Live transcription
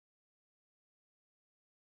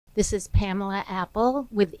This is Pamela Apple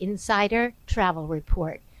with Insider Travel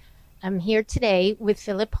Report. I'm here today with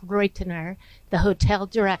Philip Reutener, the hotel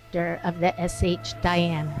director of the SH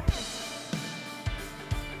Diana.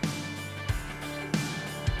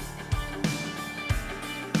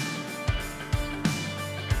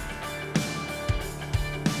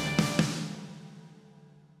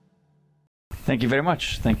 Thank you very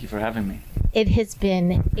much. Thank you for having me. It has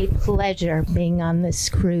been a pleasure being on this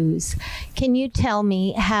cruise. Can you tell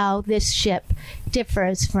me how this ship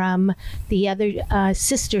differs from the other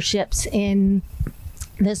sister ships in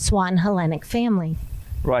the Swan Hellenic family?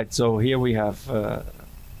 Right, so here we have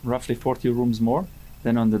roughly 40 rooms more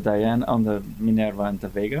than on the Diana, on the Minerva and the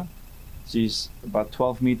Vega. She's about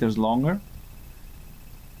 12 meters longer.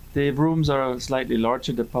 The rooms are slightly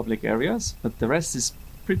larger, the public areas, but the rest is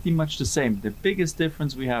pretty much the same. The biggest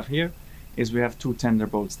difference we have here is we have two tender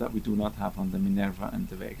boats that we do not have on the Minerva and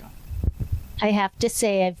the Vega. I have to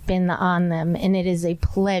say I've been on them, and it is a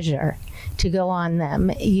pleasure to go on them.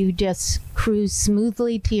 You just cruise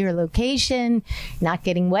smoothly to your location, not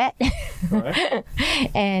getting wet, Right.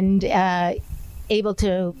 and able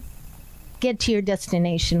to get to your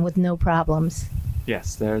destination with no problems.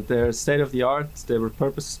 Yes, they're state-of-the-art. They were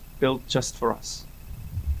purpose-built just for us.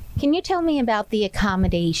 Can you tell me about the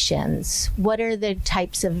accommodations? What are the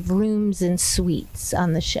types of rooms and suites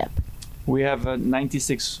on the ship? We have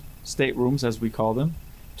 96 staterooms, as we call them.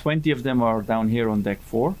 20 of them are down here on deck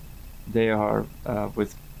 4. They are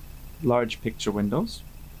with large picture windows.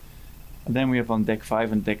 And then we have on deck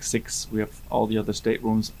 5 and deck 6, we have all the other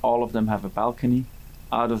staterooms. All of them have a balcony.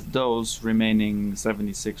 Out of those remaining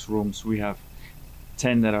 76 rooms, we have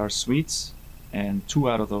 10 that are suites, and 2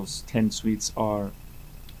 out of those 10 suites are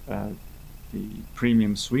the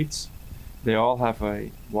premium suites. They all have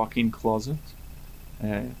a walk-in closet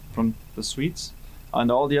from the suites,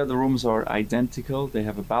 and all the other rooms are identical. They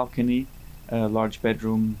have a balcony, a large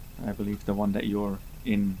bedroom, I believe the one that you're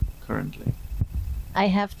in currently. I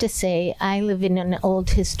have to say, I live in an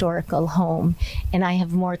old historical home, and I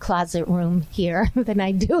have more closet room here than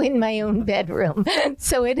I do in my own bedroom.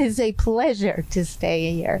 So it is a pleasure to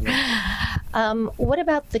stay here. What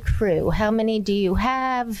about the crew? How many do you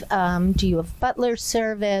have? Do you have butler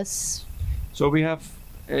service? So we have,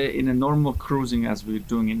 in a normal cruising as we're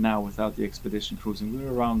doing it now without the expedition cruising,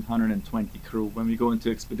 we're around 120 crew. When we go into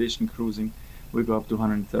expedition cruising, we go up to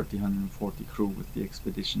 130, 140 crew with the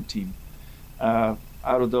expedition team.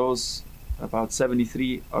 Out of those, about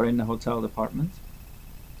 73 are in the hotel department.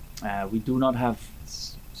 We do not have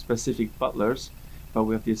specific butlers, but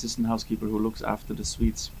we have the assistant housekeeper who looks after the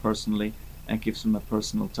suites personally and gives them a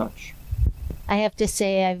personal touch. I have to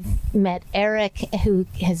say I've met Eric, who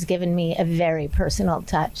has given me a very personal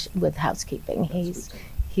touch with housekeeping.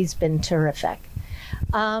 He's been terrific.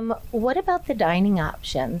 What about the dining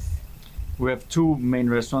options? We have 2 main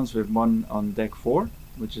restaurants. We have one on deck 4,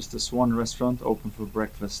 which is the Swan restaurant, open for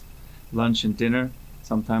breakfast, lunch and dinner.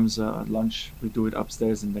 Sometimes lunch we do it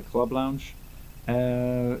upstairs in the club lounge.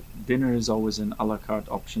 Dinner is always an a la carte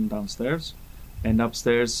option downstairs. And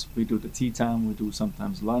upstairs we do the tea time, we do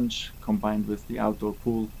sometimes lunch combined with the outdoor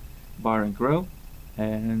pool, bar and grill.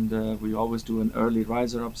 And we always do an early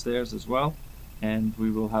riser upstairs as well. And we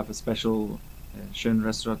will have a special schön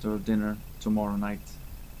restaurateur dinner tomorrow night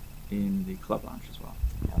in the club lounge as well.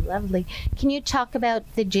 Oh, lovely. Can you talk about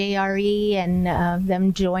the JRE and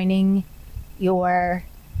them joining your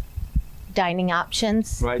dining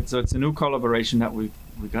options? Right, so it's a new collaboration that we've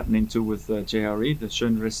gotten into with JRE, the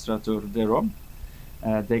Schön Restaurateur de Rome.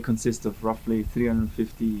 They consist of roughly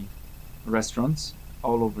 350 restaurants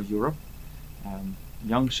all over Europe,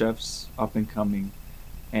 young chefs, up and coming,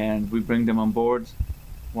 and we bring them on board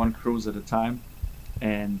one cruise at a time,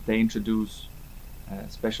 and they introduce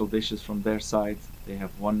special dishes from their side. They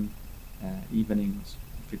have one evening,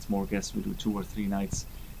 if it's more guests, we do 2 or 3 nights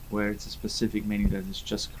where it's a specific menu that is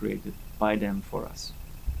just created by them for us.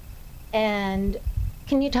 And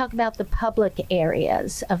can you talk about the public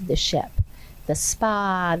areas of the ship? The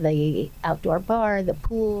spa, the outdoor bar, the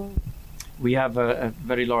pool? We have a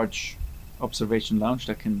very large observation lounge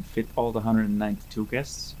that can fit all the 192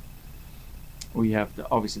 guests. We have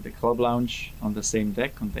obviously the club lounge on the same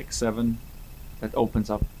deck, on deck 7, that opens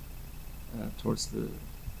up towards the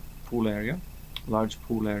pool area, large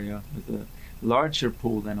pool area with a larger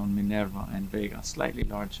pool than on Minerva and Vega, slightly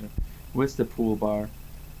larger, with the pool bar,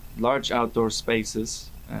 large outdoor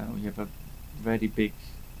spaces. We have a very big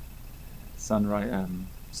sunrise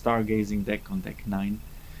stargazing deck on deck 9,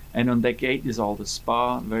 and on deck 8 is all the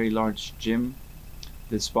spa, very large gym.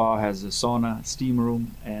 The spa has a sauna, steam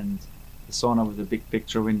room, and the sauna with a big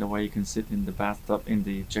picture window where you can sit in the bathtub in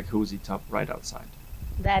the jacuzzi tub right outside.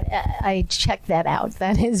 That I checked that out.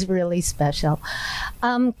 That is really special.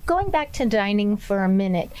 Going back to dining for a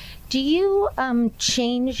minute, do you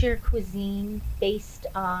change your cuisine based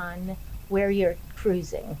on where you're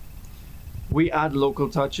cruising? We add local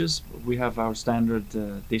touches. We have our standard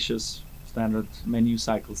dishes, standard menu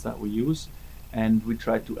cycles that we use, and we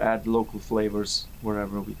try to add local flavors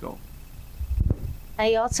wherever we go.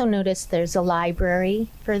 I also noticed there's a library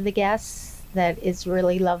for the guests that is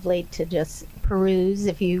really lovely to just peruse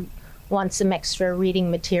if you want some extra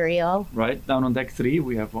reading material. Right, down on deck 3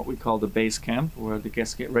 we have what we call the base camp, where the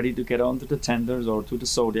guests get ready to get onto the tenders or to the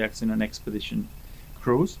Zodiacs in an expedition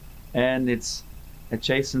cruise. And it's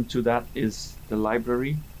adjacent to that is the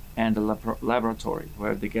library and the laboratory,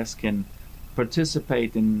 where the guests can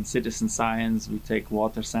participate in citizen science. We take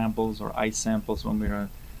water samples or ice samples when we're in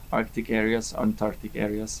Arctic areas, Antarctic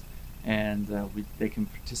areas, and they can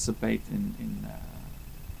participate in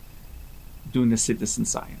doing the citizen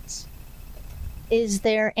science. Is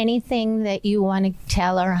there anything that you want to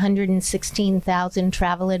tell our 116,000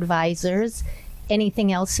 travel advisors?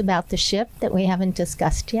 Anything else about the ship that we haven't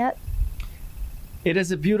discussed yet? It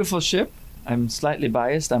is a beautiful ship. I'm slightly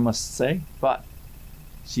biased, I must say, but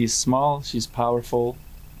she's small, she's powerful.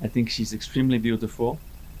 I think she's extremely beautiful.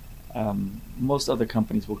 Most other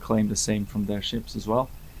companies will claim the same from their ships as well.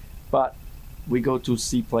 But we go to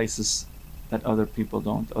see places that other people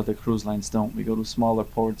don't, other cruise lines don't. We go to smaller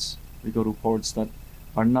ports. We go to ports that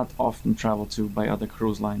are not often traveled to by other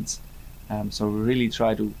cruise lines. So we really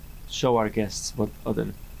try to show our guests what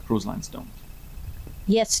other cruise lines don't.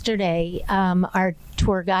 Yesterday, our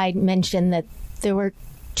tour guide mentioned that there were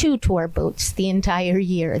 2 tour boats the entire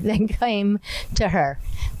year that came to her.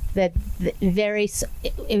 That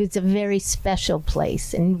it was a very special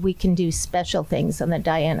place, and we can do special things on the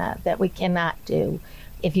Diana that we cannot do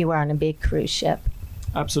if you are on a big cruise ship.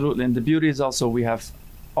 Absolutely, and the beauty is also we have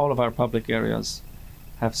all of our public areas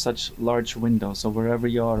have such large windows, so wherever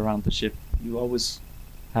you are around the ship, you always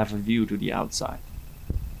have a view to the outside.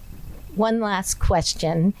 One last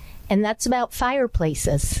question, and that's about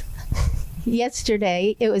fireplaces.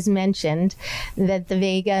 Yesterday, it was mentioned that the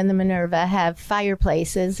Vega and the Minerva have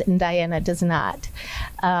fireplaces and Diana does not.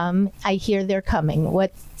 I hear they're coming.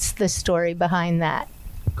 What's the story behind that?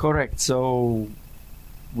 Correct. So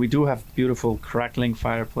we do have beautiful crackling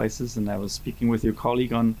fireplaces, and I was speaking with your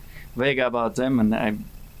colleague on Vega about them, and I'm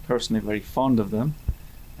personally very fond of them.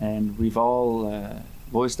 And we've all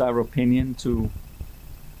voiced our opinion to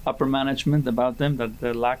upper management about them, that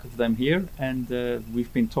the lack of them here, and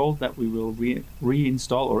we've been told that we will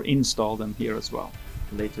reinstall or install them here as well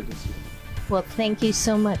later this year. Well, thank you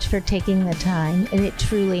so much for taking the time, and it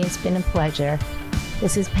truly has been a pleasure.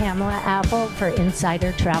 This is Pamela Apple for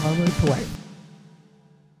Insider Travel Report.